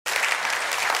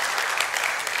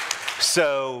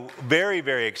So very,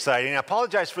 very exciting. I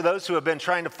apologize for those who have been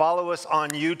trying to follow us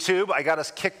on YouTube. I got us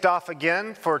kicked off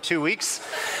again for 2 weeks.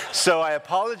 So I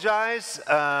apologize.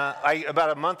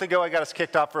 About a month ago, I got us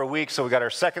kicked off for a week. So we got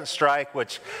our second strike,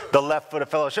 which the left foot of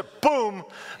fellowship, boom,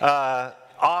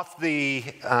 off the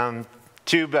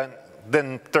tube.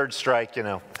 Then third strike,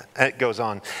 it goes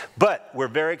on. But we're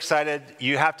very excited.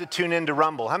 You have to tune in to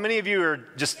Rumble. How many of you are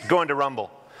just going to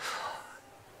Rumble?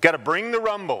 Got to bring the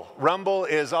Rumble. Rumble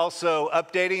is also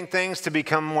updating things to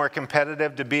become more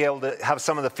competitive, to be able to have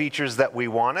some of the features that we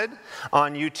wanted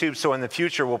on YouTube. So in the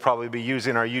future, we'll probably be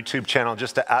using our YouTube channel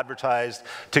just to advertise,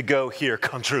 to go hear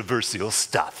controversial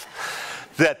stuff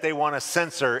that they want to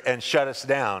censor and shut us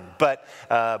down. But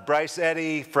Bryce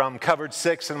Eddy from Covered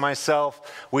 6 and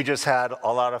myself, we just had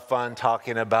a lot of fun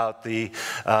talking about the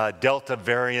Delta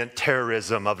variant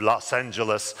terrorism of Los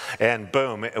Angeles, and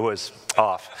boom, it was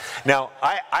off. Now,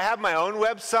 I have my own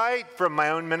website from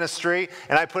my own ministry,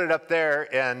 and I put it up there,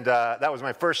 and that was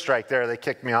my first strike there. They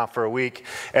kicked me off for a week,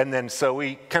 and then so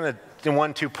we kind of in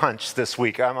 1-2 punch this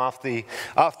week. I'm off the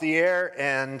air,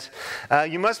 and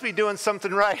you must be doing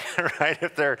something right, right?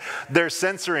 If they're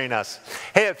censoring us.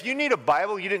 Hey, if you need a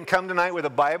Bible, you didn't come tonight with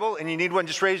a Bible, and you need one,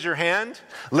 just raise your hand.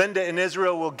 Linda in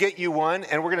Israel will get you one,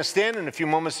 and we're going to stand in a few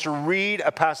moments to read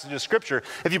a passage of Scripture.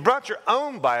 If you brought your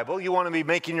own Bible, you want to be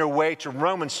making your way to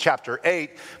Romans chapter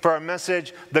 8 for our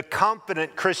message, The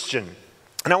Confident Christian.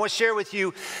 And I want to share with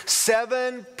you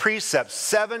 7 precepts,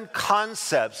 7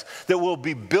 concepts that will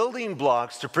be building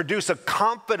blocks to produce a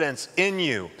confidence in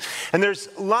you. And there's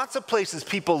lots of places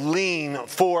people lean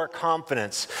for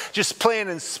confidence. Just playing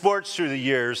in sports through the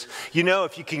years,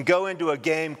 if you can go into a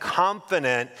game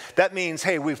confident, that means,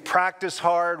 hey, we've practiced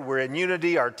hard, we're in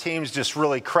unity, our team's just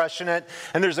really crushing it.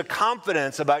 And there's a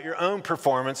confidence about your own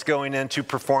performance going into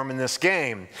performing this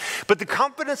game. But the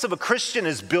confidence of a Christian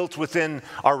is built within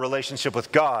our relationship with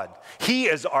God. He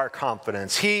is our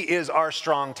confidence. He is our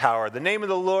strong tower. The name of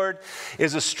the Lord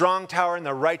is a strong tower, and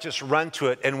the righteous run to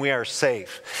it, and we are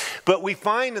safe. But we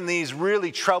find in these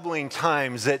really troubling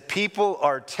times that people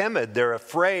are timid. They're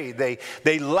afraid.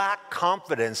 They lack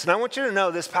confidence. And I want you to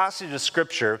know this passage of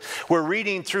Scripture, we're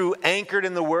reading through Anchored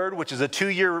in the Word, which is a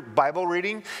 2-year Bible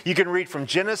reading. You can read from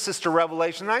Genesis to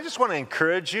Revelation. And I just want to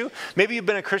encourage you. Maybe you've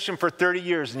been a Christian for 30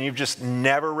 years and you've just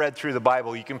never read through the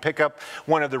Bible. You can pick up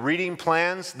one of the reading plans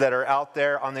that are out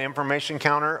there on the information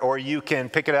counter, or you can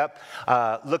pick it up,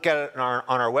 look at it on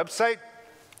our website.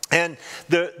 And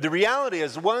the reality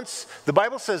is, once the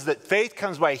Bible says that faith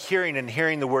comes by hearing, and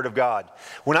hearing the Word of God.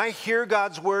 When I hear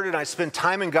God's Word and I spend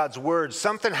time in God's Word,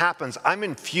 something happens. I'm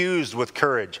infused with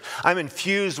courage. I'm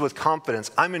infused with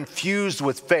confidence. I'm infused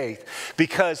with faith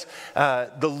because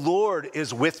the Lord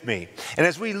is with me. And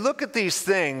as we look at these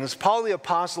things, Paul the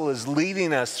Apostle is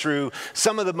leading us through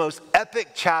some of the most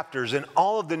epic chapters in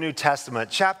all of the New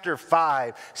Testament. Chapter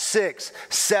 5, 6,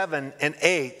 7, and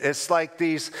 8. It's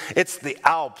the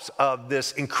Alps of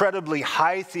this incredibly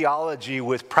high theology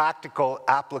with practical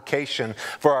application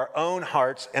for our own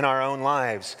hearts and our own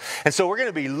lives. And so we're going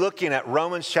to be looking at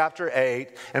Romans chapter 8,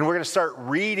 and we're going to start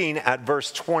reading at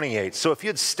verse 28. So if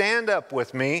you'd stand up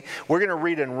with me, we're going to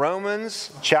read in Romans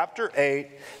chapter 8,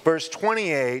 verse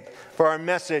 28 for our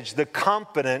message, The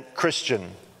Confident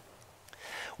Christian.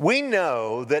 We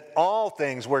know that all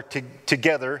things work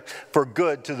together for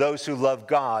good to those who love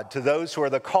God, to those who are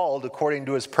the called according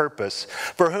to his purpose.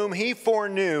 For whom he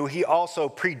foreknew, he also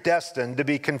predestined to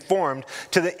be conformed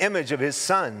to the image of his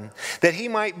Son, that he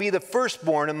might be the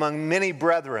firstborn among many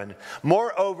brethren.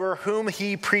 Moreover, whom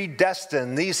he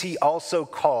predestined, these he also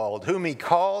called. Whom he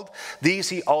called, these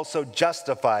he also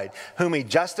justified. Whom he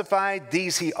justified,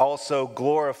 these he also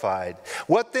glorified.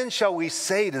 What then shall we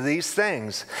say to these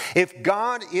things? If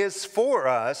God is for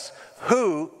us,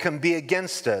 who can be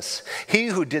against us? He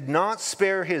who did not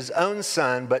spare his own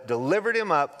Son, but delivered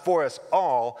him up for us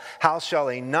all, how shall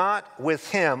he not with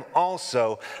him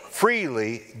also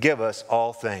freely give us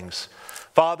all things?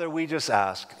 Father, we just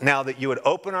ask now that you would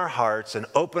open our hearts and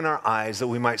open our eyes, that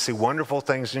we might see wonderful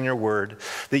things in your word,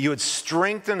 that you would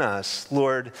strengthen us,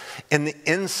 Lord, in the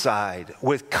inside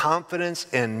with confidence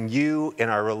in you, in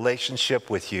our relationship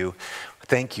with you.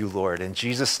 Thank you, Lord. In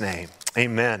Jesus' name,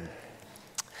 amen.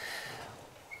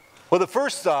 Well, the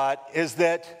first thought is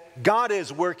that God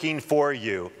is working for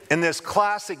you. In this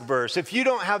classic verse, if you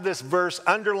don't have this verse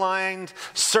underlined,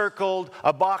 circled,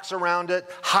 a box around it,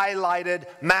 highlighted,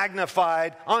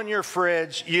 magnified, on your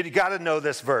fridge, you got to know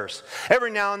this verse.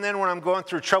 Every now and then when I'm going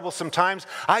through troublesome times,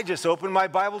 I just open my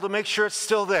Bible to make sure it's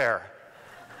still there.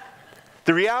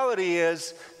 The reality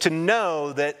is to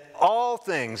know that all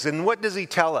things, and what does he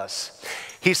tell us?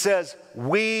 He says,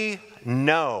 we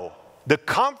know. The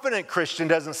confident Christian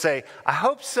doesn't say, I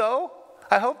hope so.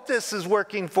 I hope this is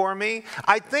working for me.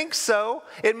 I think so.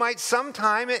 It might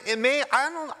sometime. It may.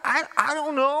 I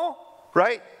don't know.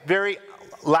 Right? Very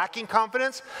lacking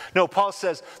confidence. No, Paul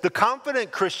says the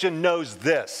confident Christian knows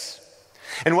this.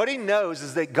 And what he knows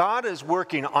is that God is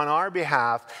working on our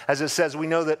behalf. As it says, we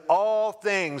know that all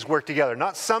things work together.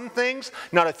 Not some things,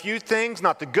 not a few things,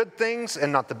 not the good things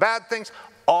and not the bad things.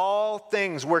 All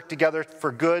things work together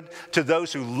for good to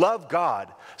those who love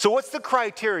God. So what's the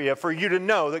criteria for you to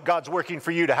know that God's working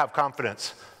for you to have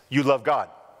confidence? You love God.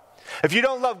 If you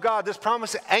don't love God, this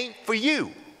promise ain't for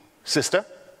you, sister.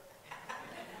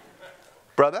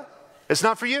 Brother, it's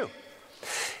not for you.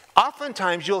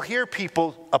 Oftentimes, you'll hear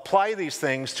people apply these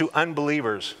things to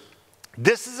unbelievers.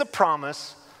 This is a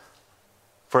promise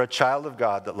for a child of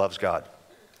God that loves God.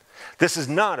 This is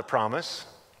not a promise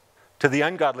to the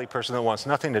ungodly person that wants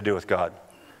nothing to do with God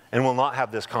and will not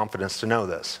have this confidence to know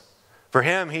this. For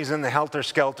him, he's in the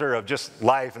helter-skelter of just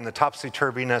life and the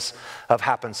topsy-turviness of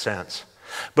happenstance.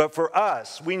 But for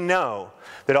us, we know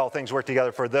that all things work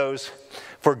together for those,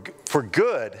 for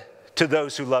good, to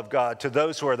those who love God, to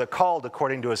those who are the called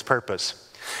according to his purpose.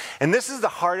 And this is the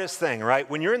hardest thing, right?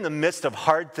 When you're in the midst of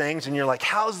hard things and you're like,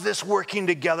 how's this working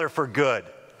together for good?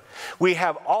 We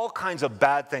have all kinds of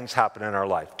bad things happen in our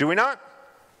life. Do we not?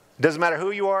 It doesn't matter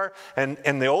who you are. And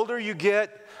the older you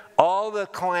get, all the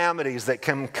calamities that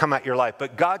can come at your life.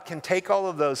 But God can take all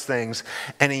of those things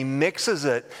and he mixes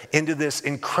it into this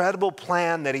incredible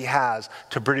plan that he has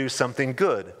to produce something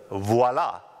good.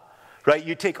 Voila. Right?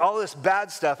 You take all this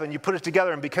bad stuff and you put it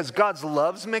together, and because God's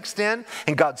love's mixed in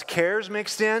and God's care's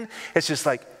mixed in, it's just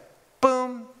like,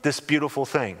 boom, this beautiful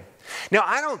thing. Now,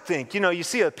 I don't think, you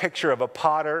see a picture of a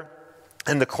potter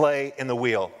and the clay in the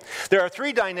wheel. There are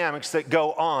three dynamics that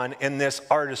go on in this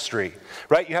artistry,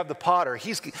 right? You have the potter.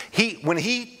 When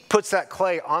he puts that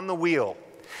clay on the wheel,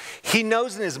 he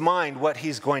knows in his mind what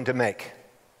he's going to make.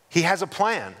 He has a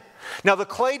plan. Now, the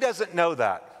clay doesn't know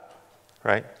that.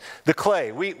 Right? The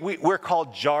clay, we're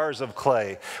called jars of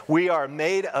clay. We are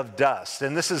made of dust.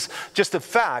 And this is just a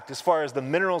fact as far as the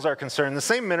minerals are concerned. The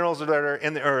same minerals that are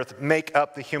in the earth make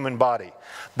up the human body.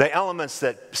 The elements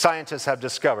that scientists have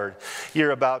discovered, you're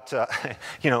about,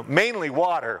 mainly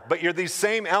water, but you're these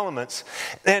same elements.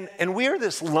 And we are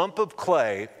this lump of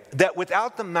clay that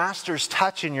without the master's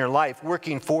touch in your life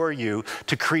working for you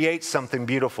to create something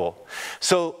beautiful.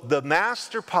 So the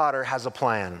master potter has a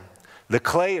plan. The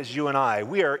clay is you and I.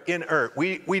 We are inert.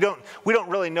 We don't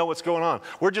really know what's going on.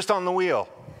 We're just on the wheel.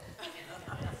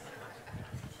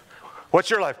 What's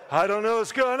your life? I don't know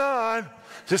what's going on.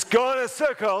 Just going in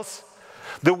circles.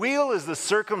 The wheel is the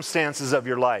circumstances of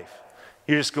your life.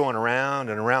 You're just going around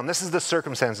and around. This is the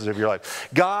circumstances of your life.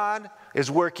 God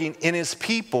is working in his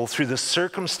people through the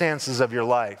circumstances of your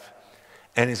life,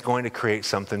 and he's going to create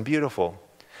something beautiful.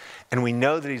 And we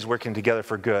know that he's working together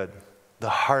for good. The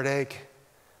heartache,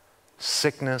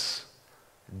 sickness,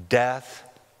 death,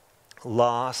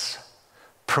 loss,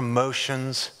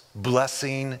 promotions,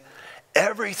 blessing,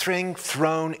 everything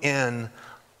thrown in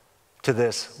to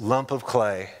this lump of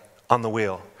clay on the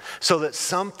wheel so that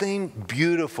something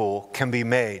beautiful can be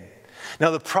made.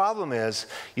 Now the problem is,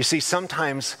 you see,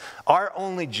 sometimes our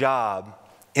only job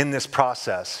in this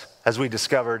process, as we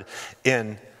discovered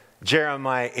in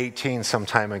Jeremiah 18 some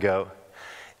time ago,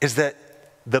 is that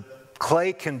the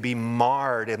clay can be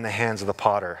marred in the hands of the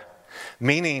potter,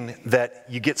 meaning that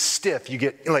you get stiff. You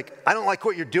get like, I don't like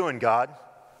what you're doing, God.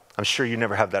 I'm sure you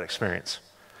never have that experience.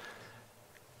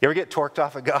 You ever get torqued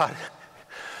off of God?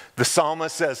 The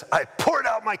psalmist says, I poured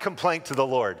out my complaint to the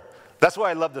Lord. That's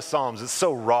why I love the Psalms. It's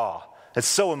so raw. It's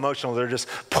so emotional. They're just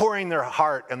pouring their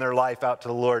heart and their life out to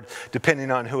the Lord, depending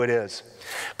on who it is.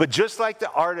 But just like the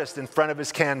artist in front of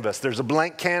his canvas, there's a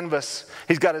blank canvas.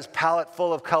 He's got his palette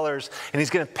full of colors, and he's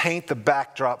going to paint the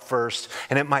backdrop first.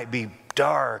 And it might be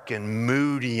dark and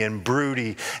moody and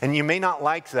broody. And you may not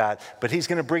like that, but he's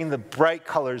going to bring the bright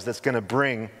colors that's going to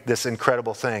bring this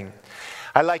incredible thing.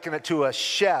 I liken it to a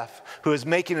chef who is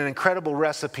making an incredible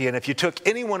recipe. And if you took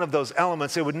any one of those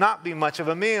elements, it would not be much of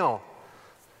a meal.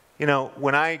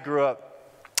 When I grew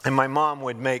up and my mom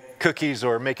would make cookies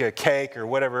or make a cake or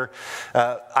whatever,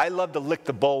 I loved to lick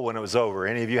the bowl when it was over.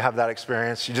 Any of you have that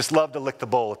experience? You just love to lick the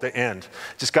bowl at the end.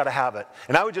 Just got to have it.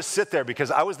 And I would just sit there because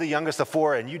I was the youngest of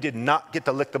four, and you did not get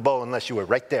to lick the bowl unless you were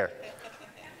right there.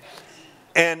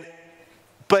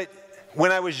 But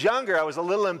when I was younger, I was a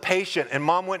little impatient, and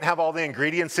Mom wouldn't have all the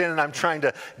ingredients in, and I'm trying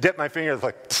to dip my fingers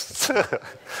like,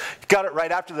 got it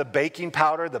right after the baking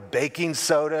powder, the baking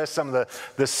soda, some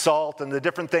of the salt, and the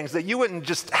different things that you wouldn't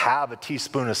just have a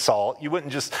teaspoon of salt. You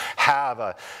wouldn't just have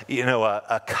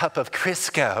a cup of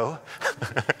Crisco.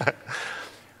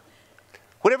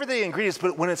 Whatever the ingredients,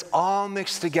 but when it's all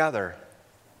mixed together.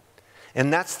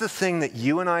 And that's the thing that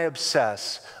you and I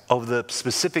obsess over the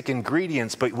specific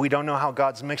ingredients, but we don't know how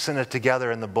God's mixing it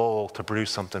together in the bowl to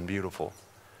produce something beautiful.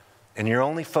 And you're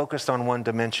only focused on one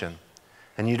dimension.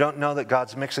 And you don't know that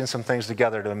God's mixing some things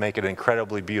together to make it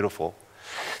incredibly beautiful.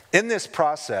 In this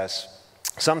process,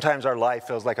 sometimes our life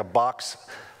feels like a box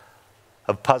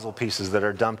of puzzle pieces that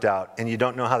are dumped out, and you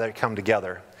don't know how they come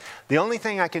together. The only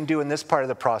thing I can do in this part of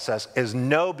the process is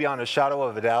know beyond a shadow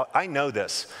of a doubt, I know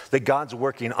this, that God's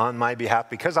working on my behalf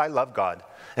because I love God,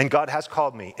 and God has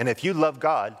called me. And if you love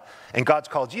God, and God's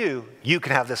called you, you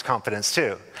can have this confidence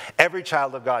too. Every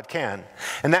child of God can.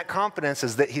 And that confidence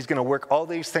is that he's going to work all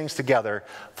these things together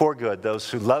for good, those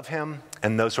who love him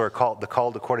and those who are called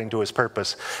according to his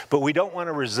purpose. But we don't want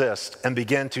to resist and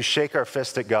begin to shake our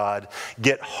fist at God,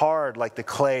 get hard like the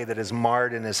clay that is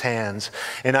marred in his hands.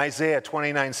 In Isaiah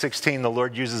 29:16, the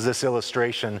Lord uses this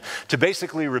illustration to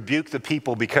basically rebuke the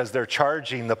people because they're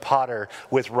charging the potter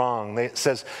with wrong. It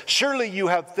says, surely you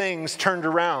have things turned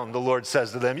around, the Lord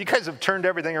says to them. You guys have turned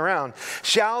everything around.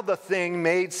 Shall the thing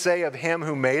made say of him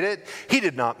who made it, he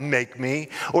did not make me?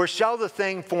 Or shall the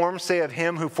thing formed say of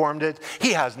him who formed it,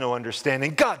 he has no understanding?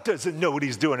 God doesn't know what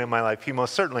he's doing in my life. He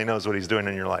most certainly knows what he's doing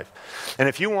in your life. And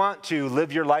if you want to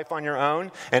live your life on your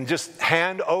own and just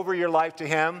hand over your life to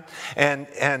him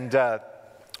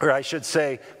or I should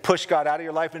say, push God out of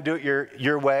your life and do it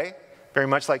your way, very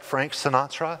much like Frank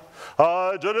Sinatra.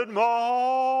 I did it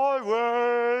my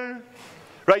way.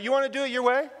 Right? You want to do it your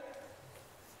way?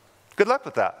 Good luck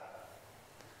with that.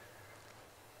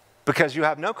 Because you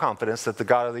have no confidence that the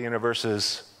God of the universe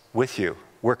is with you,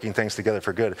 working things together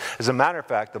for good. As a matter of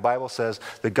fact, the Bible says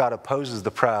that God opposes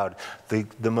the proud. The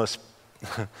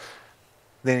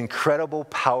incredible,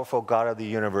 powerful God of the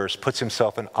universe puts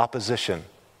himself in opposition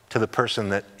to the person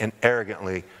that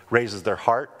arrogantly raises their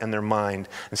heart and their mind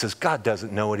and says, God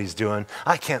doesn't know what he's doing.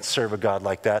 I can't serve a God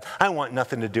like that. I want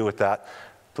nothing to do with that.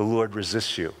 The Lord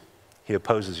resists you. He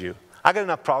opposes you. I got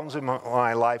enough problems in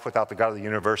my life without the God of the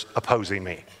universe opposing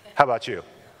me. How about you?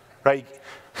 Right?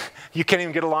 You can't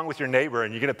even get along with your neighbor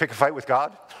and you're going to pick a fight with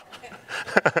God?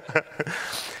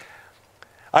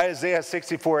 Isaiah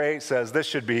 64:8 says, this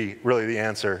should be really the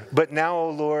answer. But now, O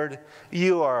Lord,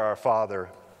 you are our Father.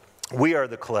 We are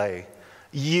the clay.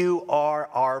 You are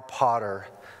our potter.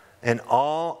 And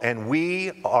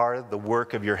we are the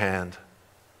work of your hand.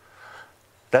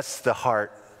 That's the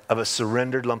heart of a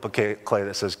surrendered lump of clay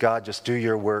that says, God, just do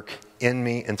your work in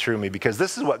me and through me. Because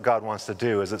this is what God wants to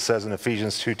do, as it says in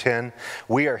Ephesians 2:10.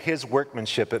 We are his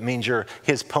workmanship. It means you're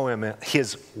his poem,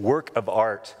 his work of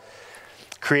art,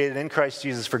 created in Christ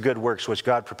Jesus for good works, which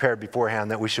God prepared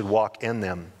beforehand that we should walk in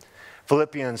them.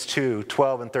 Philippians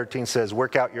 2:12 and 13 says,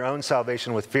 work out your own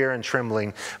salvation with fear and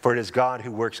trembling, for it is God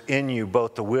who works in you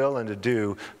both to will and to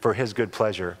do for his good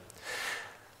pleasure.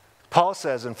 Paul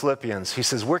says in Philippians, he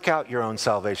says, work out your own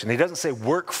salvation. He doesn't say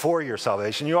work for your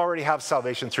salvation. You already have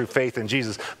salvation through faith in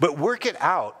Jesus. But work it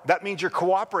out. That means you're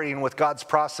cooperating with God's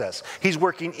process. He's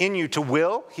working in you to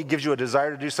will. He gives you a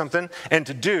desire to do something and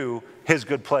to do his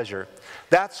good pleasure.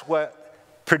 That's what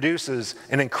produces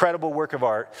an incredible work of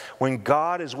art when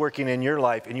God is working in your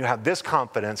life and you have this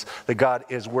confidence that God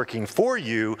is working for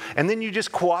you, and then you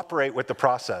just cooperate with the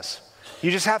process.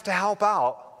 You just have to help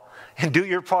out and do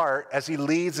your part as he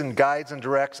leads and guides and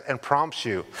directs and prompts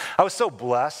you. I was so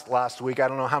blessed last week. I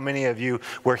don't know how many of you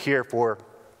were here for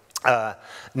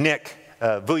Nick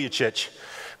Vujicic.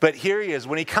 But here he is.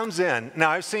 When he comes in, now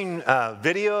I've seen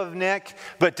video of Nick,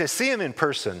 but to see him in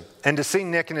person and to see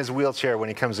Nick in his wheelchair when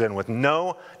he comes in with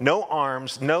no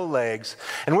arms, no legs,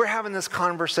 and we're having this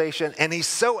conversation, and he's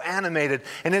so animated,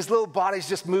 and his little body's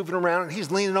just moving around, and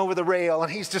he's leaning over the rail,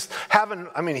 and he's just having,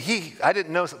 I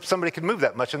didn't know somebody could move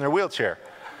that much in their wheelchair.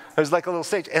 It was like a little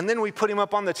stage. And then we put him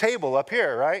up on the table up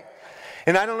here, right?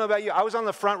 And I don't know about you, I was on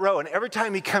the front row, and every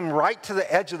time he came right to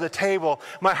the edge of the table,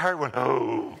 my heart went,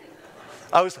 oh.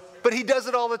 But he does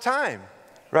it all the time,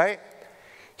 right?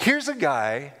 Here's a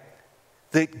guy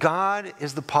that God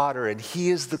is the potter and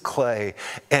he is the clay,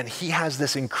 and he has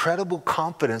this incredible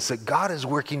confidence that God is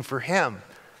working for him.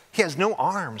 He has no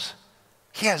arms.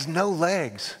 He has no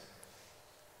legs.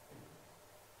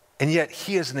 And yet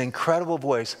he has an incredible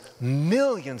voice.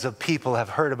 Millions of people have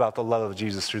heard about the love of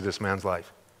Jesus through this man's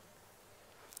life.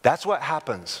 That's what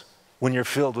happens when you're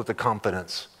filled with the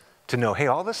confidence to know, hey,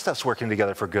 all this stuff's working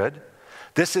together for good.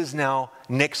 This is now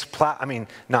Nick's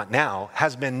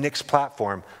has been Nick's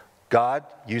platform. God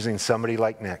using somebody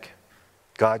like Nick.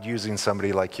 God using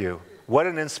somebody like you. What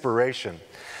an inspiration.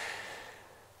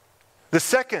 The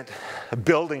second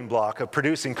building block of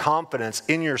producing confidence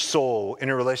in your soul, in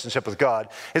your relationship with God,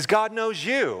 is God knows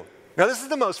you. Now, this is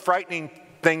the most frightening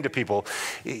thing to people.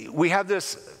 We have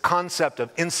this concept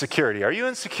of insecurity. Are you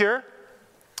insecure?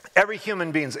 Every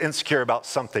human being is insecure about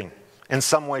something in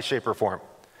some way, shape, or form,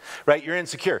 right? You're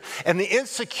insecure. And the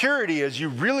insecurity is you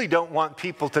really don't want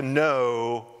people to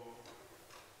know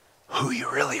who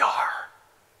you really are.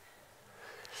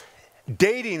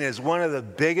 Dating is one of the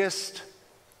biggest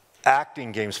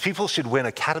acting games. People should win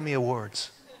Academy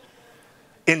Awards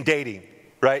in dating,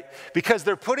 right? Because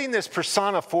they're putting this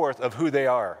persona forth of who they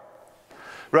are,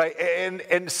 right?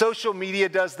 And social media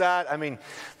does that. I mean,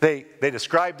 they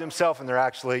describe themselves, and they're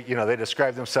actually, they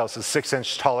describe themselves as 6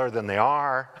 inches taller than they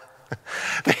are.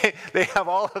 They have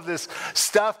all of this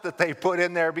stuff that they put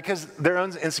in there because their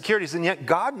own insecurities, and yet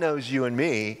God knows you and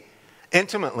me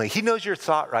intimately. He knows your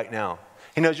thought right now.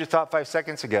 He knows your thought 5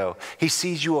 seconds ago. He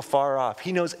sees you afar off.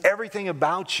 He knows everything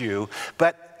about you,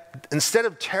 but instead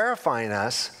of terrifying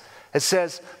us, it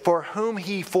says, for whom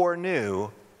he foreknew,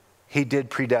 he did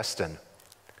predestine.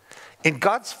 In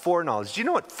God's foreknowledge, do you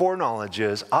know what foreknowledge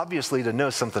is? Obviously to know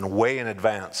something way in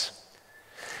advance.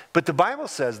 But the Bible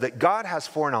says that God has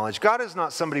foreknowledge. God is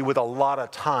not somebody with a lot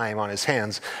of time on his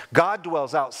hands. God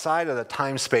dwells outside of the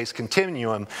time-space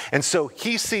continuum, and so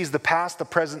he sees the past, the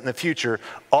present, and the future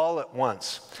all at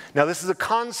once. Now, this is a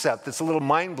concept that's a little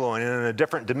mind-blowing and in a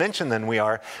different dimension than we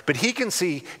are, but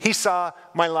he saw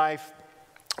my life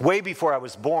way before I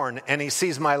was born, and he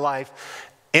sees my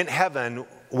life in heaven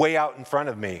way out in front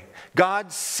of me.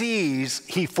 God sees,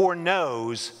 he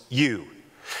foreknows you.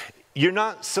 You're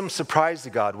not some surprise to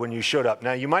God when you showed up.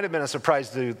 Now, you might have been a surprise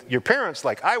to your parents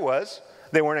like I was.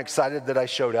 They weren't excited that I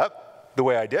showed up the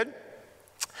way I did.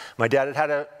 My dad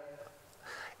had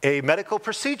a medical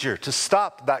procedure to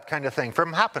stop that kind of thing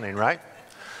from happening, right?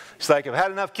 It's like, I've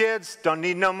had enough kids, don't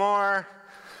need no more.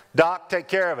 Doc, take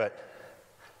care of it.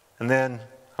 And then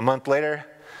a month later,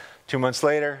 2 months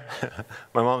later,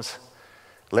 my mom's,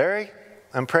 Larry,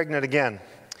 I'm pregnant again.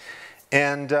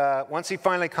 And once he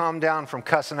finally calmed down from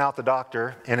cussing out the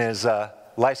doctor in his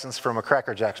license from a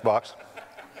Cracker Jacks box,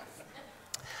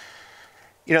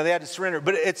 they had to surrender.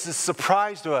 But it's a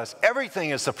surprise to us. Everything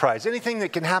is a surprise. Anything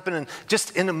that can happen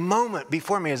just in a moment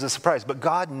before me is a surprise. But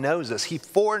God knows us. He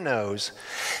foreknows.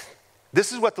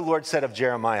 This is what the Lord said of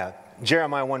Jeremiah.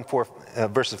 Jeremiah 1:4,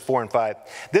 verses 4 and 5.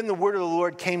 Then the word of the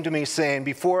Lord came to me saying,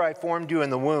 before I formed you in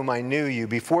the womb, I knew you.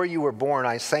 Before you were born,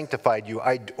 I sanctified you.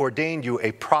 I ordained you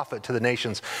a prophet to the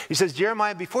nations. He says,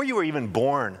 Jeremiah, before you were even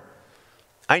born,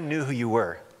 I knew who you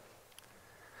were.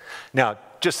 Now,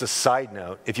 just a side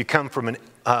note, if you come from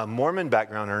a Mormon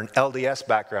background or an LDS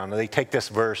background, they take this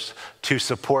verse to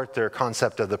support their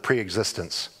concept of the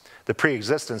preexistence. The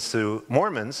preexistence to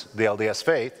Mormons, the LDS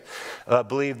faith,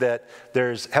 believe that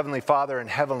there's Heavenly Father and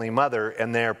Heavenly Mother,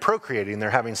 and they're procreating.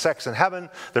 They're having sex in heaven.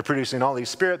 They're producing all these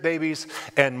spirit babies.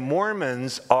 And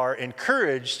Mormons are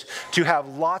encouraged to have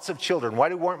lots of children. Why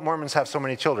do Mormons have so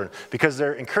many children? Because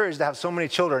they're encouraged to have so many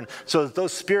children so that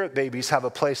those spirit babies have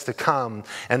a place to come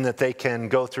and that they can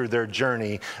go through their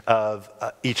journey of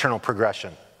eternal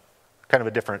progression. Kind of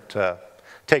a different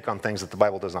take on things that the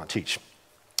Bible does not teach.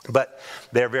 But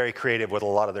they're very creative with a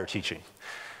lot of their teaching.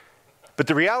 But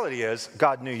the reality is,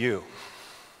 God knew you.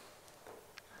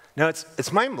 Now,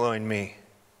 it's mind-blowing me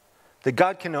that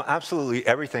God can know absolutely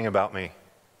everything about me.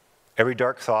 Every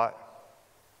dark thought,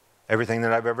 everything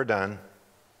that I've ever done,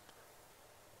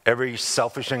 every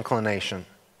selfish inclination.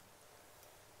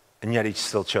 And yet he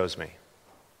still chose me.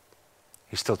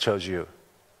 He still chose you.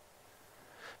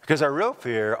 Because our real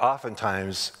fear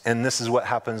oftentimes, and this is what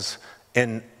happens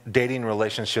in dating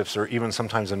relationships or even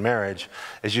sometimes in marriage,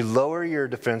 is you lower your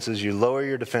defenses, you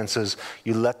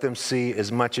let them see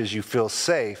as much as you feel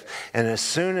safe, and as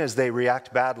soon as they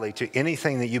react badly to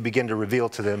anything that you begin to reveal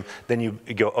to them, then you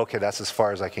go, okay, that's as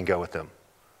far as I can go with them.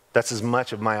 That's as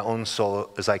much of my own soul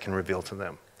as I can reveal to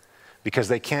them, because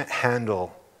they can't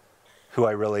handle who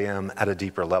I really am at a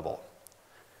deeper level.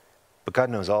 But God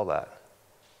knows all that,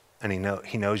 and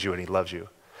He knows you and He loves you.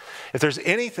 If there's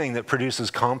anything that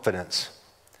produces confidence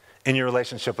in your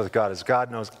relationship with God, is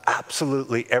God knows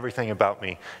absolutely everything about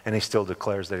me, and He still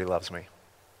declares that He loves me.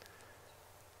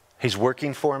 He's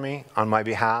working for me on my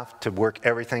behalf to work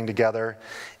everything together,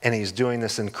 and He's doing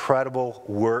this incredible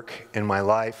work in my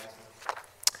life.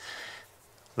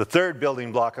 The third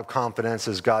building block of confidence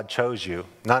is God chose you.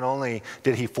 Not only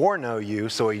did He foreknow you,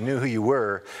 so He knew who you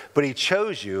were, but He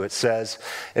chose you. It says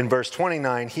in verse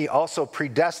 29, He also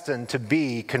predestined to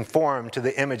be conformed to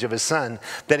the image of His Son,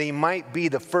 that He might be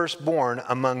the firstborn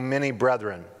among many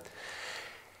brethren.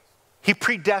 He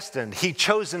predestined, he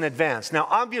chose in advance. Now,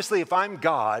 obviously, if I'm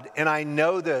God and I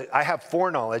know that I have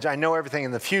foreknowledge, I know everything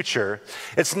in the future,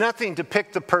 it's nothing to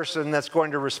pick the person that's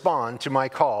going to respond to my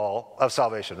call of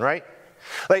salvation, right?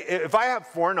 Like, if I have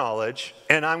foreknowledge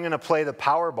and I'm going to play the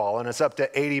Powerball and it's up to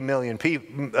 $80 million,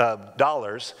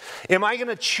 am I going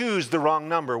to choose the wrong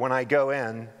number when I go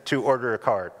in to order a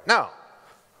card? No.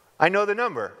 I know the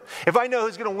number. If I know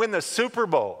who's going to win the Super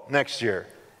Bowl next year,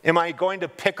 am I going to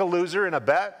pick a loser in a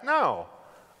bet? No.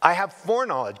 I have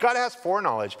foreknowledge. God has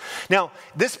foreknowledge. Now,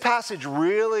 this passage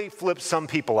really flips some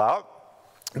people out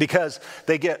because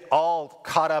they get all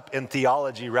caught up in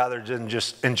theology rather than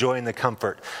just enjoying the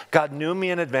comfort. God knew me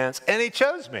in advance and he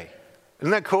chose me.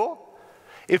 Isn't that cool?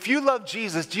 If you love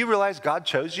Jesus, do you realize God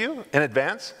chose you in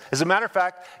advance? As a matter of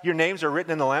fact, your names are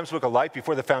written in the Lamb's Book of Life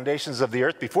before the foundations of the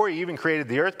earth, before he even created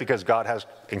the earth, because God has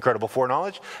incredible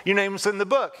foreknowledge. Your name's in the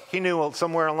book. He knew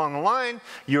somewhere along the line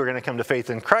you were going to come to faith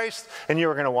in Christ and you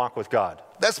were going to walk with God.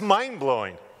 That's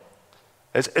mind-blowing.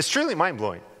 It's truly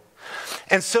mind-blowing.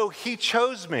 And so he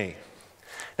chose me.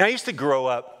 Now, I used to grow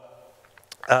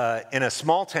up in a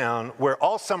small town where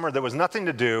all summer there was nothing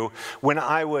to do when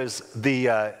I was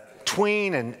the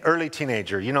tween and early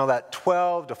teenager, you know, that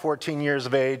 12 to 14 years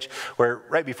of age, where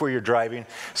right before you're driving.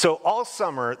 So all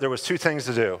summer there was two things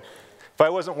to do. If I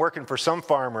wasn't working for some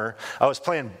farmer, I was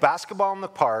playing basketball in the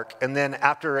park, and then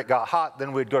after it got hot,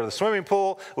 then we'd go to the swimming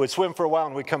pool, we'd swim for a while,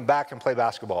 and we'd come back and play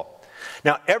basketball.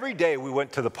 Now, every day we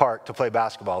went to the park to play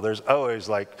basketball. There's always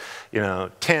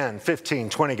 10, 15,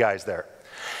 20 guys there.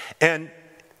 And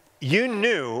you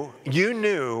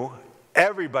knew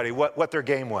everybody what their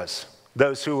game was.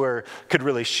 Those who could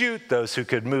really shoot, those who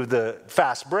could move the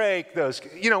fast break, those,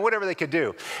 whatever they could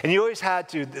do. And you always had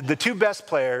to, the two best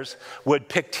players would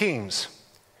pick teams.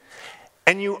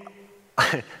 And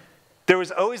there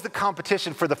was always the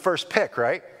competition for the first pick,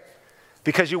 right?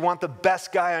 Because you want the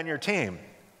best guy on your team.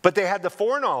 But they had the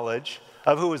foreknowledge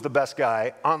of who was the best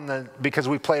guy because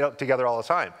we played out together all the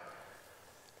time.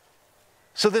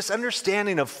 So this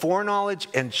understanding of foreknowledge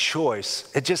and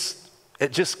choice, it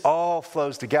just all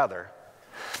flows together.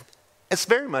 It's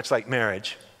very much like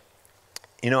marriage.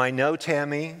 I know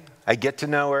Tammy. I get to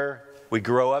know her. We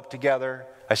grow up together.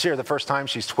 I see her the first time.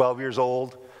 She's 12 years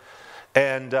old.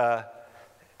 And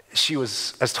she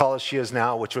was as tall as she is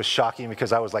now, which was shocking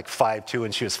because I was like 5'2"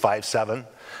 and she was 5'7".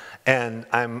 And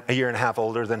I'm a year and a half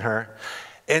older than her.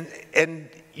 And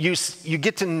you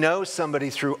get to know somebody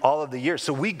through all of the years.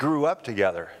 So we grew up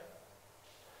together.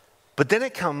 But then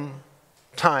it come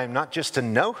time not just to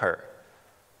know her,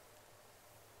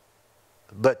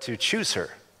 but to choose her.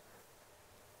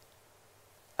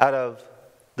 Out of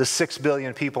the 6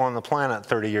 billion people on the planet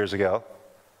 30 years ago,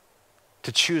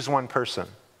 to choose one person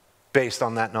based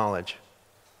on that knowledge.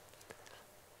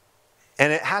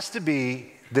 And it has to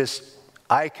be this,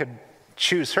 I could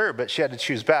choose her, but she had to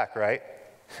choose back, right?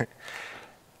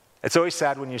 It's always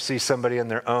sad when you see somebody in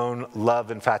their own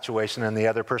love infatuation and the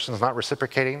other person's not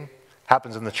reciprocating.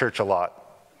 Happens in the church a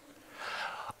lot.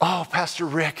 Oh, Pastor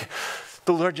Rick,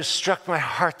 the Lord just struck my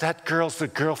heart. That girl's the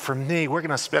girl for me. We're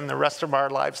going to spend the rest of our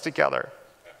lives together.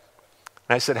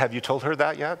 And I said, have you told her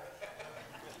that yet?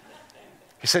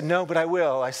 He said, no, but I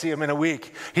will. I see him in a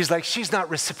week. He's like, she's not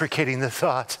reciprocating the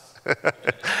thought.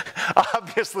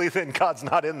 Obviously, then God's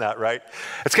not in that, right?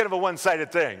 It's kind of a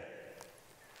one-sided thing.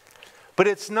 But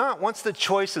it's not. Once the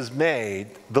choice is made,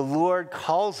 the Lord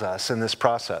calls us in this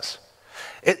process.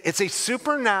 It's a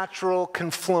supernatural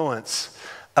confluence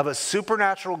of a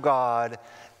supernatural God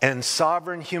and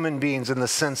sovereign human beings in the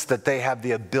sense that they have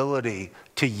the ability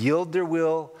to yield their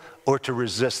will or to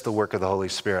resist the work of the Holy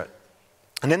Spirit.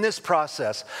 And in this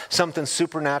process, something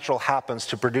supernatural happens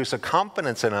to produce a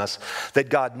confidence in us that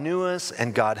God knew us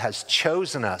and God has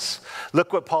chosen us.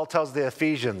 Look what Paul tells the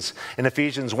Ephesians in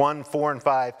Ephesians 1, 4, and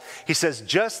 5. He says,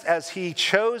 just as he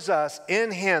chose us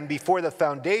in him before the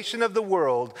foundation of the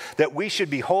world, that we should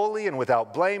be holy and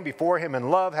without blame before him in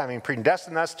love, having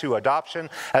predestined us to adoption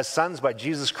as sons by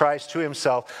Jesus Christ to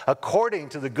himself, according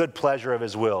to the good pleasure of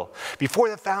his will.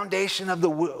 Before the foundation of the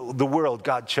world,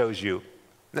 God chose you.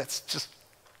 That's just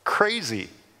crazy,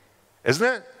 isn't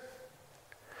it?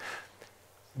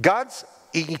 God's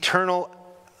eternal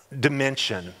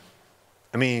dimension,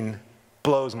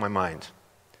 blows my mind.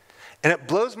 And it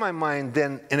blows my mind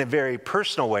then in a very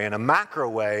personal way, in a macro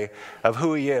way of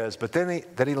who he is, but then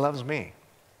that he loves me,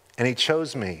 and he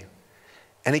chose me,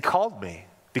 and he called me,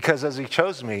 because as he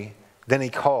chose me, then he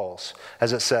calls,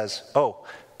 as it says.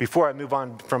 Before I move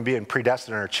on from being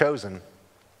predestined or chosen,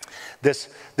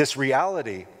 this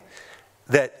reality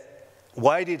that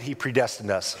why did he predestine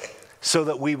us? So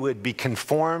that we would be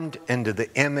conformed into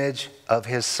the image of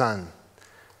his Son.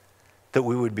 that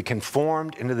we would be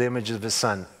conformed into the image of his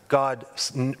Son. God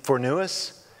foreknew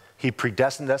us. He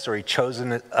predestined us, or he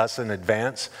chosen us in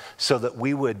advance so that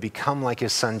we would become like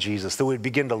his Son Jesus, that we would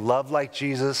begin to love like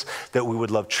Jesus, that we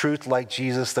would love truth like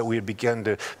Jesus, that we would begin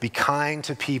to be kind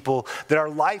to people, that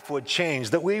our life would change,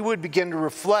 that we would begin to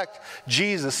reflect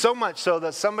Jesus, so much so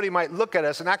that somebody might look at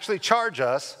us and actually charge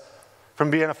us from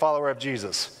being a follower of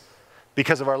Jesus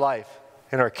because of our life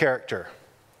and our character.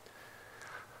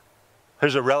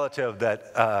 There's a relative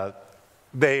that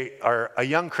they are a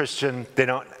young Christian. They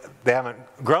haven't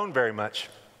grown very much.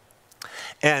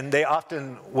 And they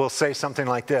often will say something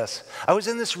like this: I was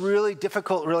in this really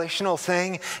difficult relational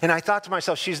thing, and I thought to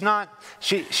myself, she's not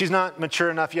mature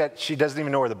enough yet. She doesn't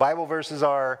even know where the Bible verses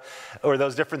are or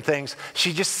those different things.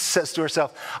 She just says to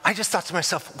herself, I just thought to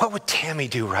myself, what would Tammy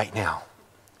do right now?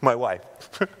 My wife.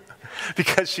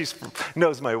 Because she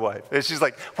knows my wife. And she's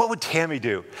like, what would Tammy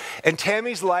do? And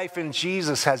Tammy's life in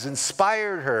Jesus has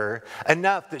inspired her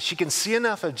enough that she can see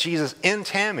enough of Jesus in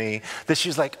Tammy that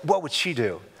she's like, what would she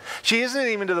do? She isn't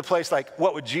even to the place like,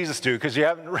 what would Jesus do? Because you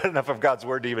haven't read enough of God's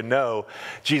word to even know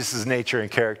Jesus' nature and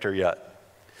character yet.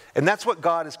 And that's what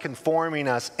God is conforming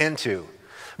us into.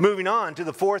 Moving on to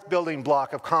the fourth building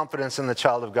block of confidence in the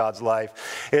child of God's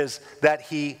life is that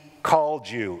he called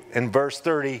you. In verse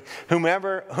 30,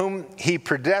 whom he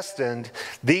predestined,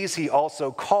 these he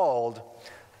also called,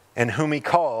 and whom he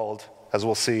called, as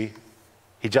we'll see,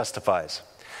 he justifies.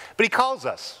 But he calls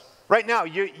us. Right now,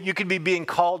 you could be being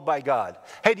called by God.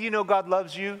 Hey, do you know God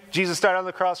loves you? Jesus died on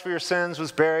the cross for your sins,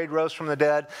 was buried, rose from the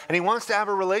dead, and he wants to have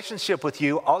a relationship with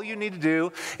you. All you need to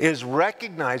do is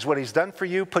recognize what he's done for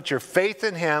you, put your faith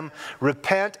in him,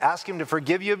 repent, ask him to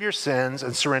forgive you of your sins,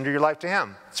 and surrender your life to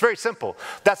him. It's very simple.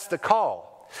 That's the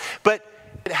call. But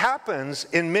it happens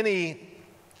in many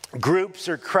groups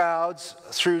or crowds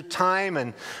through time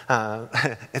and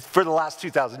for the last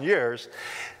 2,000 years.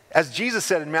 As Jesus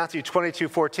said in Matthew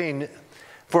 22:14,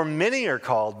 for many are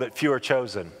called, but few are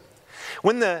chosen.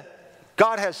 When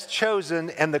God has chosen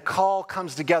and the call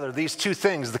comes together, these two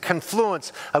things, the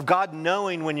confluence of God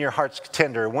knowing when your heart's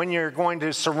tender, when you're going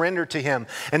to surrender to him,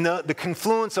 and the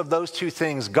confluence of those two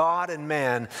things, God and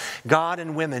man, God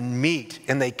and women meet,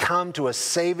 and they come to a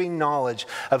saving knowledge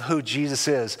of who Jesus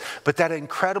is. But that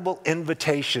incredible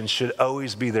invitation should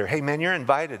always be there. Hey man, you're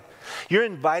invited. You're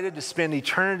invited to spend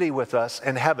eternity with us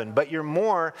in heaven, but you're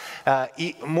more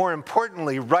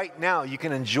importantly, right now, you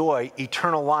can enjoy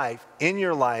eternal life in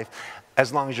your life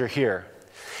as long as you're here.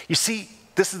 You see,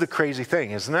 this is the crazy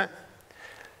thing, isn't it?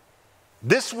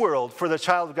 This world, for the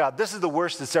child of God, this is the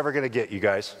worst it's ever going to get, you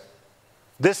guys.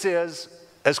 This is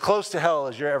as close to hell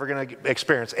as you're ever going to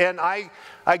experience. And I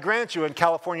grant you, in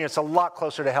California, it's a lot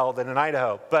closer to hell than in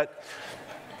Idaho, but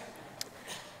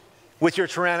with your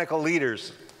tyrannical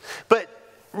leaders. But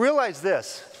realize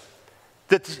this,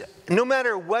 that no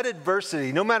matter what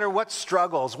adversity, no matter what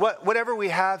struggles, whatever we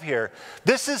have here,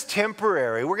 this is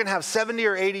temporary. We're going to have 70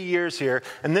 or 80 years here,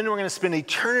 and then we're going to spend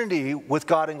eternity with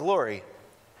God in glory.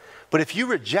 But if you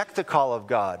reject the call of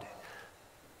God,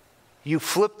 you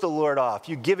flip the Lord off,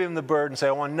 you give him the bird and say,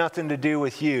 I want nothing to do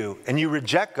with you, and you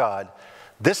reject God,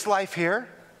 this life here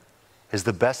is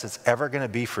the best it's ever going to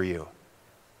be for you.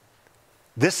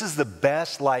 This is the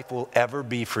best life will ever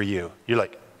be for you. You're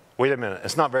like, wait a minute,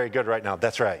 it's not very good right now.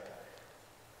 That's right.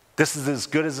 This is as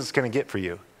good as it's going to get for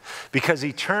you. Because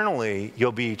eternally,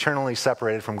 you'll be eternally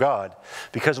separated from God.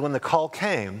 Because when the call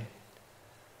came,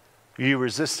 you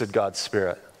resisted God's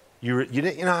Spirit. You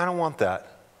didn't, I don't want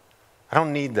that. I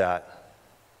don't need that.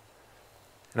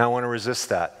 And I want to resist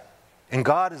that. And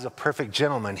God is a perfect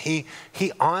gentleman. He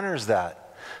honors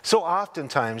that. So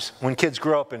oftentimes, when kids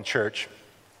grow up in church,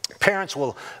 parents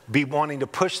will be wanting to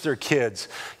push their kids,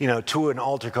 to an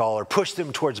altar call or push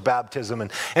them towards baptism.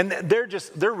 And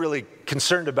they're really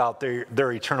concerned about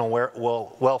their eternal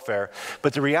welfare.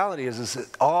 But the reality is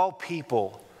that all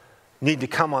people need to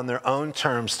come on their own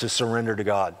terms to surrender to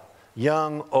God.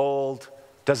 Young, old,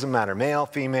 doesn't matter, male,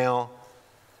 female,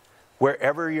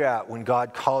 wherever you're at when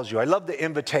God calls you. I love the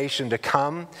invitation to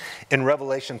come in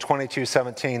Revelation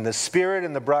 22:17. The Spirit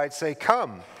and the bride say,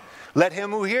 come. Let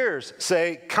him who hears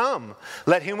say, come.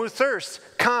 Let him who thirsts,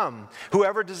 come.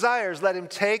 Whoever desires, let him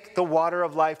take the water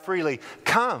of life freely.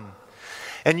 Come.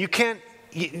 And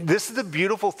this is the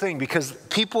beautiful thing, because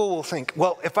people will think,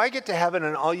 well, if I get to heaven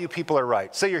and all you people are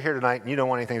right, say you're here tonight and you don't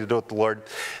want anything to do with the Lord,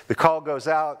 the call goes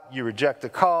out, you reject the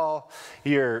call,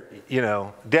 you're,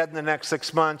 dead in the next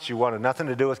 6 months, you wanted nothing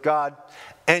to do with God,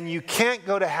 and you can't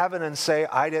go to heaven and say,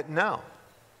 I didn't know,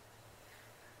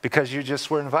 because you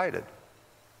just were invited.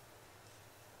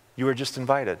 You were just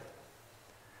invited.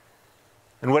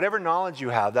 And whatever knowledge you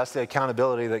have, that's the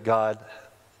accountability that God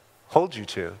hold you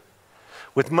to.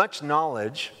 With much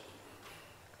knowledge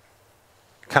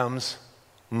comes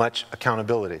much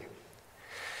accountability.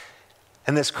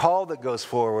 And this call that goes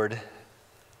forward,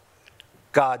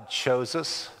 God chose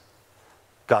us,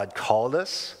 God called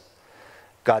us,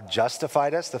 God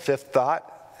justified us. The fifth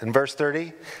thought in verse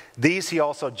 30, these he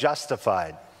also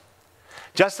justified.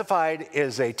 Justified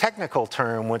is a technical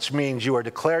term which means you are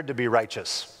declared to be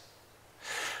righteous.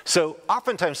 So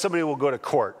oftentimes somebody will go to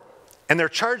court and they're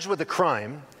charged with a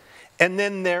crime and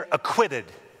then they're acquitted.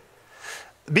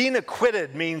 Being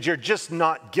acquitted means you're just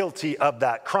not guilty of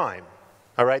that crime.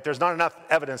 All right? There's not enough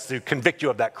evidence to convict you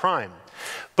of that crime.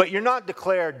 But you're not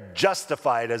declared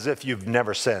justified as if you've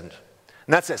never sinned.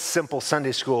 And that's a simple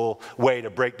Sunday school way to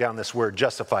break down this word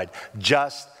justified.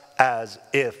 Just as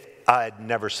if I'd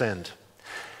never sinned.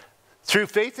 Through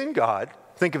faith in God,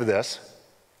 think of this.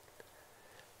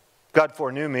 God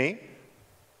foreknew me.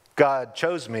 God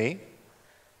chose me.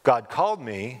 God called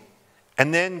me.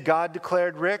 And then God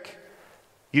declared, Rick,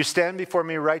 you stand before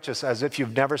me righteous as if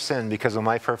you've never sinned because of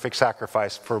my perfect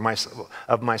sacrifice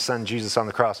of my son Jesus on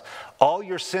the cross. All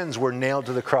your sins were nailed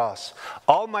to the cross.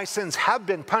 All my sins have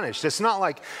been punished. It's not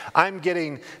like I'm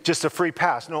getting just a free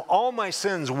pass. No, all my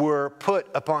sins were put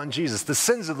upon Jesus. The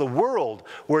sins of the world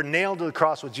were nailed to the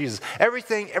cross with Jesus.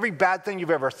 Everything, every bad thing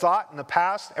you've ever thought in the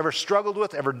past, ever struggled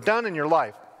with, ever done in your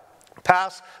life,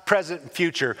 past, present, and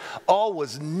future, all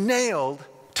was nailed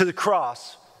to the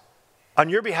cross on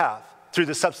your behalf through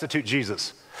the substitute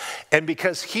Jesus. And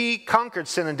because he conquered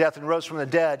sin and death and rose from the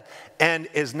dead and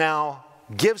is now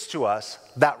gives to us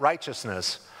that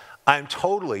righteousness,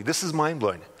 this is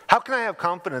mind-blowing. How can I have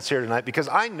confidence here tonight? Because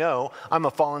I know I'm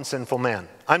a fallen, sinful man.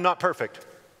 I'm not perfect.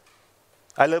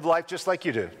 I live life just like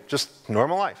you do, just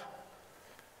normal life.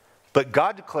 But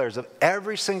God declares of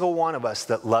every single one of us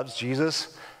that loves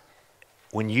Jesus,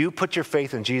 when you put your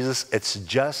faith in Jesus, it's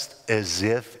just as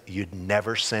if you'd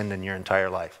never sinned in your entire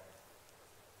life.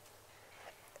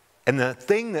 And the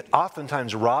thing that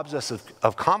oftentimes robs us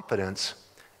of confidence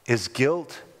is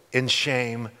guilt and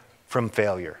shame from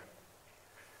failure.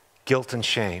 Guilt and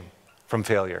shame from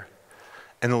failure.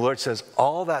 And the Lord says,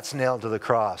 all that's nailed to the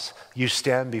cross. You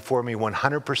stand before me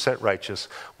 100% righteous,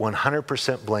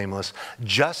 100% blameless,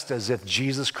 just as if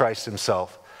Jesus Christ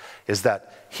himself is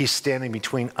that he's standing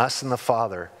between us and the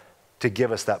Father to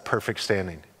give us that perfect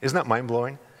standing. Isn't that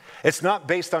mind-blowing? It's not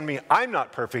based on me. I'm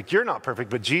not perfect. You're not perfect,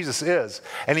 but Jesus is.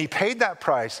 And he paid that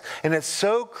price. And it's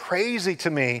so crazy to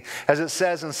me, as it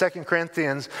says in 2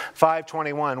 Corinthians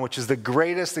 5:21, which is the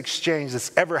greatest exchange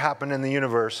that's ever happened in the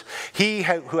universe. He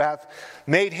who hath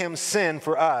made him sin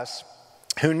for us,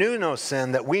 who knew no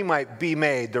sin, that we might be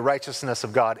made the righteousness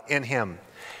of God in him.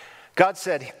 God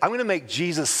said, I'm going to make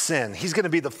Jesus sin. He's going to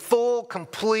be the full,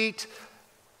 complete,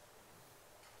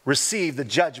 receive the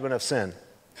judgment of sin.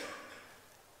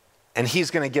 And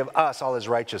he's going to give us all his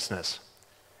righteousness.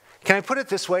 Can I put it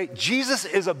this way? Jesus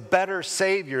is a better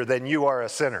Savior than you are a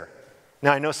sinner.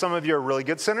 Now, I know some of you are really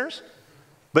good sinners,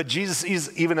 but Jesus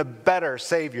is even a better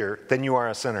Savior than you are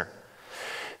a sinner.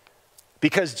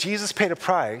 Because Jesus paid a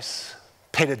price,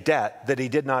 paid a debt that he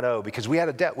did not owe, because we had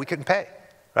a debt we couldn't pay,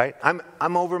 right?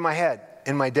 I'm over my head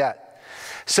in my debt.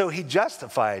 So he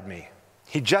justified me.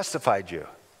 He justified you.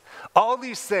 All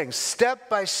these things, step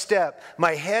by step,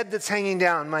 my head that's hanging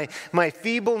down, my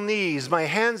feeble knees, my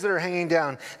hands that are hanging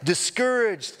down,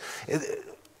 discouraged,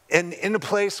 and in a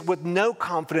place with no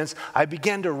confidence, I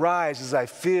began to rise as I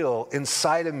feel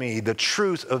inside of me the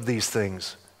truth of these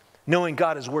things. Knowing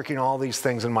God is working all these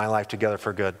things in my life together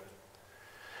for good.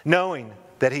 Knowing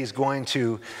that he's going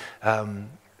to,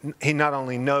 he not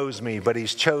only knows me, but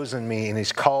he's chosen me, and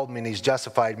he's called me, and he's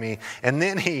justified me. And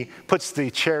then he puts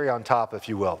the cherry on top, if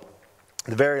you will.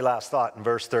 The very last thought in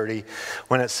verse 30,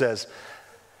 when it says,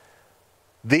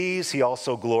 these he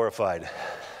also glorified.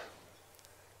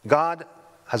 God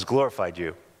has glorified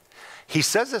you. He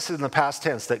says this in the past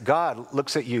tense, that God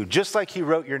looks at you, just like he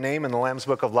wrote your name in the Lamb's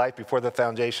Book of Life before the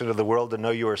foundation of the world to know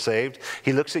you are saved.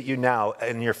 He looks at you now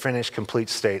in your finished, complete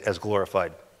state as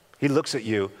glorified. He looks at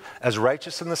you as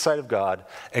righteous in the sight of God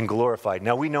and glorified.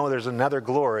 Now we know there's another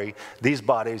glory. These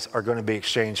bodies are going to be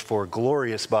exchanged for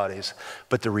glorious bodies.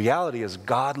 But the reality is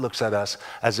God looks at us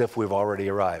as if we've already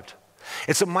arrived.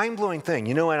 It's a mind-blowing thing.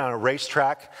 You know, on a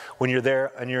racetrack, when you're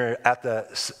there and you're at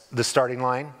the starting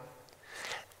line,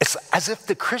 it's as if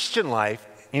the Christian life,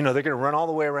 you know, they're going to run all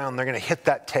the way around. They're going to hit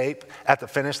that tape at the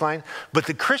finish line. But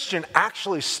the Christian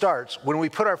actually starts when we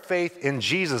put our faith in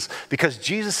Jesus, because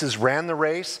Jesus has ran the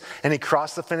race and he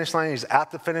crossed the finish line. He's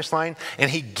at the finish line and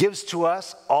he gives to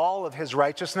us all of his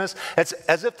righteousness. It's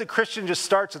as if the Christian just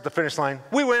starts at the finish line.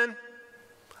 We win.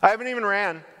 I haven't even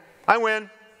ran. I win.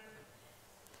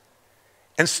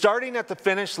 And starting at the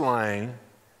finish line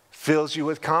fills you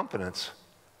with confidence.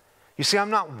 You see, I'm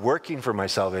not working for my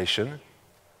salvation.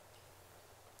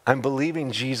 I'm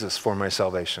believing Jesus for my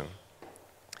salvation.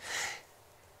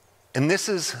 And this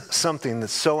is something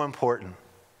that's so important,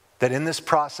 that in this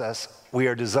process, we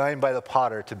are designed by the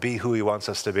potter to be who he wants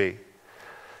us to be.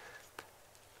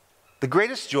 The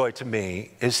greatest joy to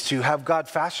me is to have God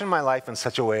fashion my life in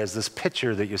such a way as this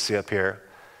pitcher that you see up here,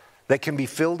 that can be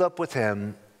filled up with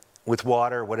him, with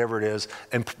water, whatever it is,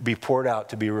 and be poured out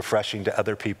to be refreshing to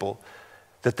other people,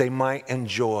 that they might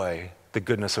enjoy the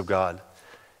goodness of God.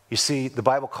 You see, the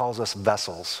Bible calls us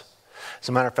vessels. As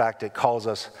a matter of fact, it calls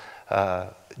us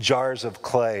jars of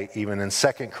clay. Even in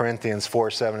 2 Corinthians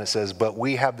 4:7, it says, "But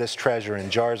we have this treasure in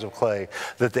jars of clay,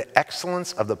 that the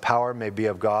excellence of the power may be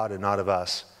of God and not of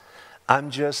us." I'm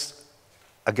just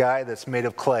a guy that's made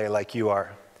of clay like you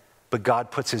are, but God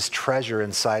puts his treasure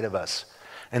inside of us.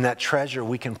 And that treasure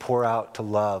we can pour out to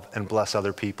love and bless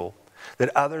other people,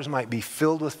 that others might be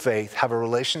filled with faith, have a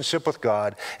relationship with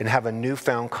God, and have a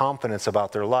newfound confidence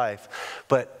about their life.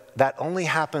 But that only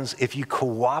happens if you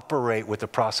cooperate with the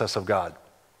process of God,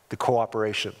 the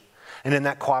cooperation. And in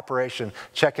that cooperation,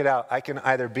 check it out, I can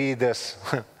either be this,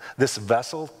 this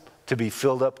vessel to be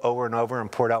filled up over and over and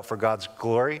poured out for God's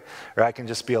glory, or I can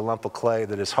just be a lump of clay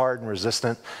that is hard and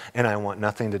resistant, and I want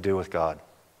nothing to do with God.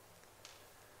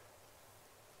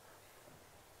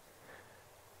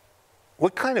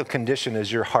 What kind of condition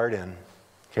is your heart in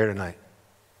here tonight?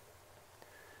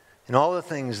 And all the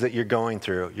things that you're going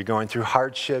through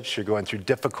hardships, you're going through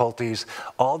difficulties,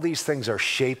 all these things are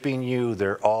shaping you,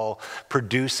 they're all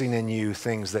producing in you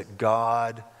things that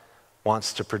God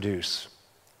wants to produce.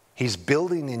 He's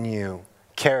building in you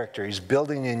character, he's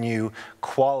building in you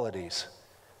qualities.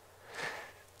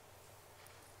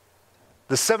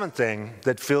 The seventh thing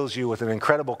that fills you with an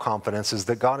incredible confidence is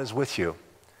that God is with you.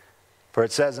 For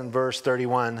it says in verse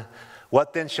 31,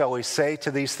 "What then shall we say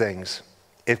to these things?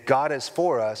 If God is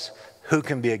for us, who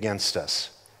can be against us?"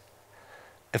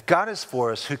 If God is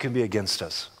for us, who can be against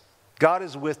us? God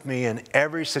is with me in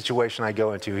every situation I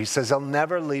go into. He says he'll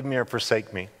never leave me or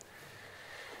forsake me.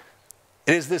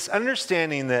 It is this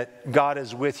understanding that God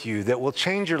is with you that will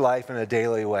change your life in a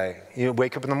daily way. You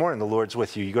wake up in the morning, the Lord's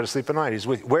with you. You go to sleep at night, he's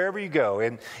with you. Wherever you go,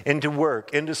 into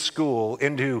work, into school,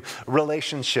 into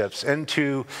relationships,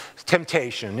 into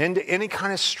temptation, into any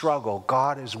kind of struggle,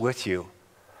 God is with you.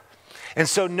 And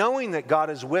so knowing that God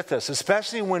is with us,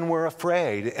 especially when we're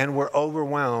afraid and we're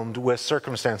overwhelmed with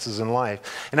circumstances in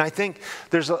life. And I think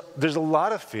there's a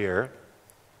lot of fear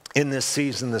in this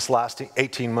season, this last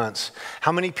 18 months.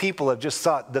 How many people have just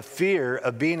thought the fear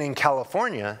of being in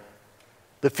California,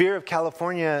 the fear of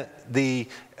California,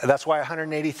 that's why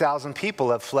 180,000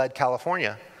 people have fled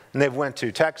California. And they've went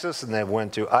to Texas, and they've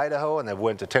went to Idaho, and they've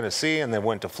went to Tennessee, and they've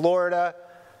went to Florida.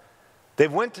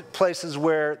 They've went to places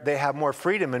where they have more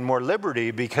freedom and more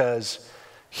liberty, because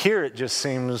here it just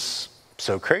seems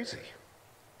so crazy.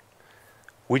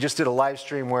 We just did a live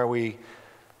stream where we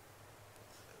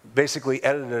basically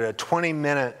edited a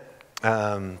 20-minute,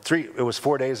 it was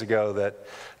 4 days ago that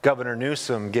Governor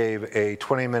Newsom gave a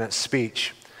 20-minute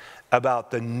speech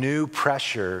about the new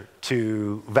pressure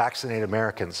to vaccinate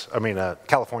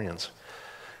Californians.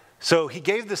 So he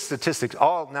gave the statistics.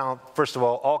 First of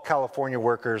all California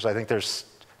workers, I think there's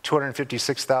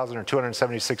 256,000 or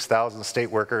 276,000 state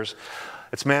workers.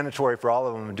 It's mandatory for all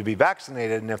of them to be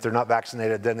vaccinated, and if they're not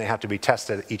vaccinated, then they have to be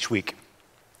tested each week.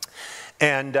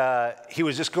 And he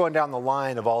was just going down the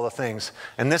line of all the things.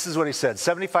 And this is what he said: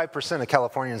 75% of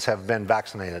Californians have been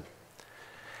vaccinated.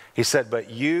 He said, but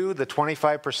you, the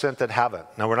 25% that haven't.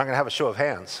 Now, we're not going to have a show of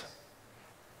hands.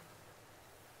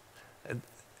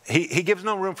 He gives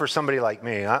no room for somebody like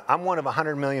me. I'm one of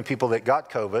 100 million people that got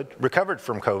COVID, recovered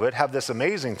from COVID, have this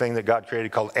amazing thing that God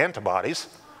created called antibodies,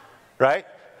 right?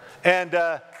 And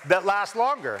that last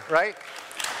longer, right?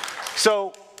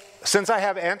 So since I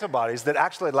have antibodies that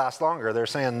actually last longer, they're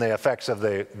saying the effects of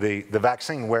the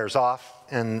vaccine wears off,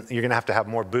 and you're going to have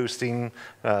more boosting.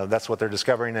 That's what they're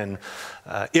discovering in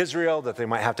Israel, that they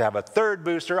might have to have a third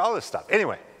booster, all this stuff.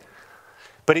 Anyway,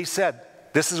 but he said,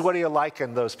 this is what he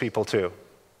likened those people to.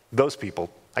 Those people,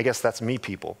 I guess that's me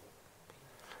people.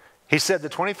 He said the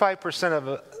 25%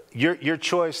 of your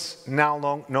choice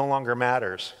now no longer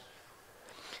matters.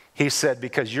 He said,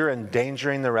 because you're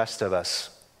endangering the rest of us.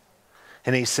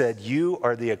 And he said, you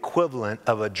are the equivalent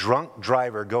of a drunk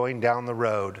driver going down the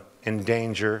road in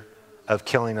danger of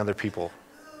killing other people.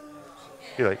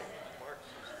 You're like,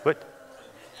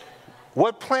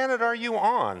 what planet are you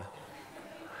on?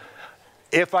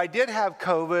 If I did have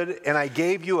COVID and I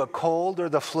gave you a cold or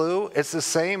the flu, it's the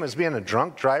same as being a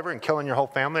drunk driver and killing your whole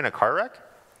family in a car wreck?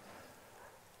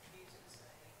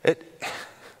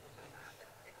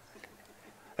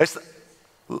 It's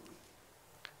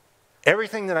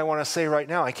everything that I want to say right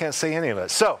now, I can't say any of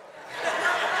it. So,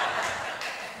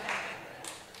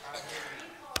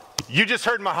 you just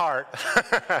heard my heart.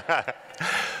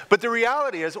 But the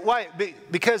reality is, why?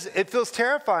 Because it feels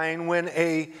terrifying when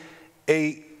a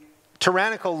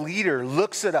tyrannical leader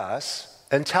looks at us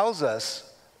and tells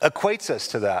us, equates us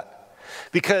to that.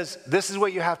 Because this is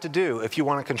what you have to do if you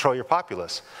want to control your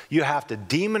populace. You have to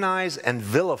demonize and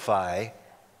vilify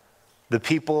the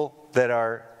people that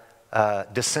are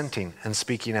dissenting and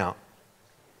speaking out.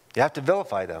 You have to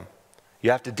vilify them.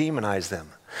 You have to demonize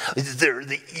them. They're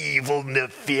the evil,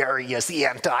 nefarious,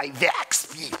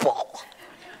 anti-vax people.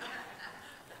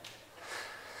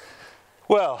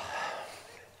 Well,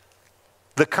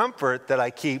 the comfort that I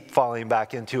keep falling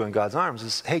back into in God's arms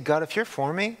is, hey, God, if you're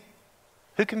for me,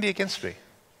 who can be against me?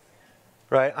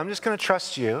 Right? I'm just going to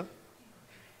trust you.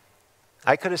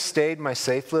 I could have stayed my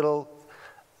safe little,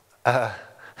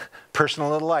 personal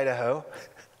little Idaho,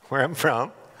 where I'm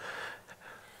from.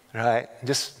 Right?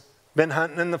 Just been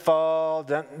hunting in the fall,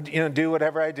 do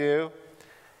whatever I do.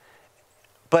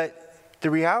 But the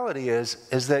reality is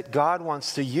that God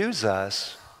wants to use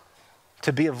us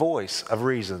to be a voice of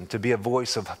reason, to be a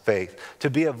voice of faith, to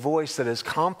be a voice that is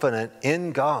confident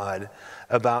in God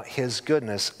about his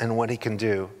goodness and what he can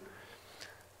do.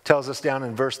 Tells us down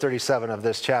in verse 37 of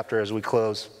this chapter as we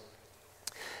close,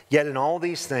 yet in all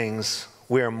these things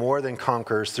we are more than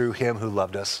conquerors through him who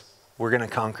loved us. We're going to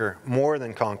conquer, more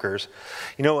than conquerors.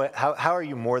 You know what? How are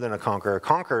you more than a conqueror? A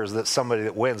conqueror is that somebody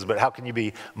that wins, but how can you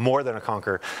be more than a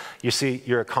conqueror? You see,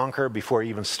 you're a conqueror before you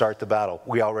even start the battle.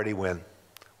 We already win.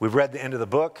 We've read the end of the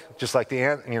book, just like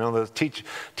the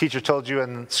teacher told you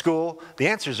in school. The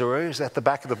answers are always at the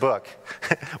back of the book.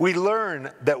 We learn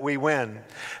that we win.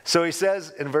 So he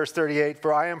says in verse 38,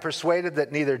 for I am persuaded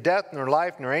that neither death, nor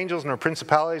life, nor angels, nor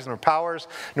principalities, nor powers,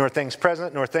 nor things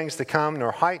present, nor things to come,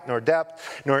 nor height, nor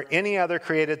depth, nor any other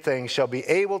created thing shall be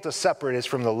able to separate us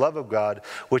from the love of God,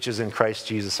 which is in Christ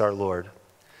Jesus our Lord.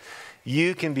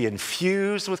 You can be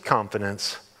infused with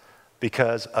confidence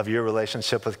because of your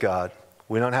relationship with God.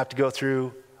 We don't have to go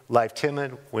through life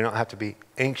timid. We don't have to be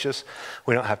anxious.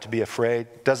 We don't have to be afraid.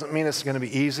 Doesn't mean it's going to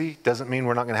be easy. Doesn't mean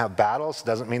we're not going to have battles.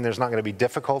 Doesn't mean there's not going to be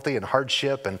difficulty and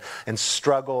hardship and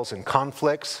struggles and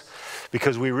conflicts.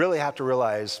 Because we really have to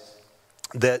realize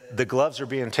that the gloves are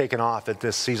being taken off at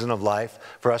this season of life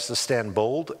for us to stand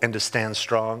bold and to stand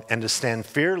strong and to stand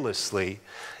fearlessly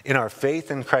in our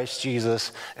faith in Christ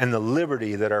Jesus and the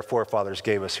liberty that our forefathers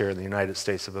gave us here in the United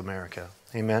States of America.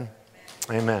 Amen?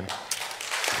 Amen.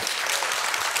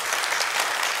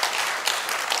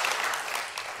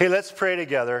 Hey, let's pray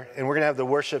together, and we're going to have the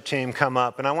worship team come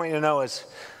up. And I want you to know, as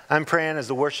I'm praying, as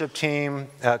the worship team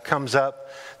comes up,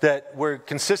 that we're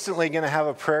consistently going to have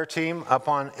a prayer team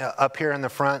up here in the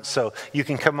front. So you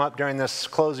can come up during this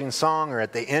closing song or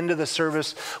at the end of the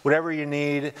service, whatever you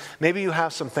need. Maybe you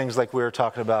have some things like we were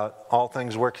talking about, all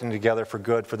things working together for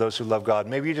good for those who love God.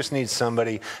 Maybe you just need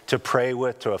somebody to pray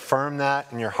with, to affirm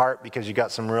that in your heart because you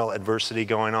got some real adversity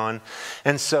going on.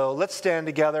 And so let's stand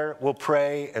together. We'll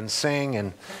pray and sing.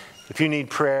 And if you need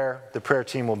prayer, the prayer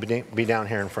team will be down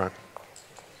here in front.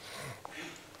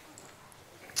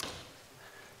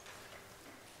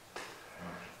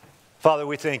 Father,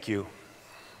 we thank you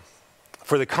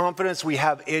for the confidence we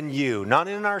have in you, not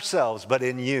in ourselves, but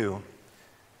in you,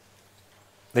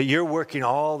 that you're working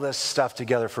all this stuff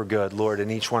together for good, Lord,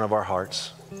 in each one of our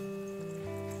hearts.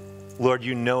 Lord,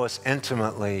 you know us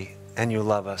intimately and you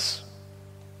love us.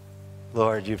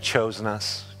 Lord, you've chosen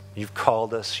us, you've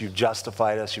called us, you've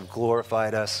justified us, you've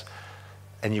glorified us,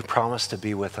 and you've promised to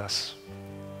be with us.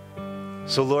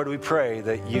 So, Lord, we pray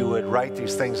that you would write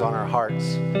these things on our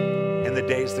hearts in the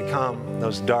days to come,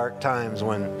 those dark times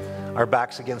when our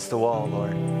back's against the wall,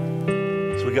 Lord.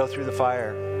 As we go through the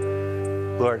fire,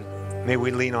 Lord, may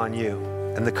we lean on you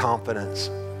and the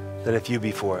confidence that if you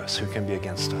be for us, who can be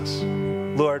against us?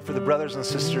 Lord, for the brothers and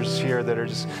sisters here that are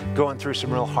just going through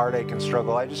some real heartache and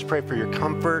struggle, I just pray for your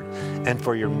comfort and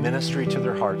for your ministry to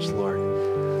their hearts, Lord,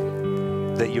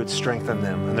 that you would strengthen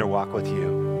them in their walk with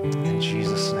you. In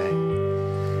Jesus'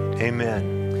 name,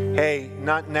 amen. Hey,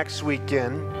 not next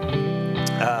weekend,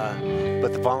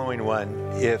 but the following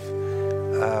one. If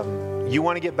you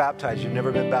want to get baptized, you've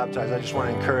never been baptized, I just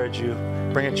want to encourage you,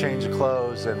 bring a change of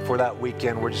clothes, and for that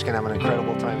weekend, we're just going to have an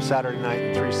incredible time. Saturday night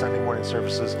and 3 Sunday morning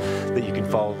services that you can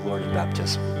follow the Lord in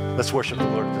baptism. Let's worship the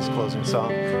Lord with this closing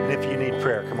song. And if you need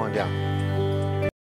prayer, come on down.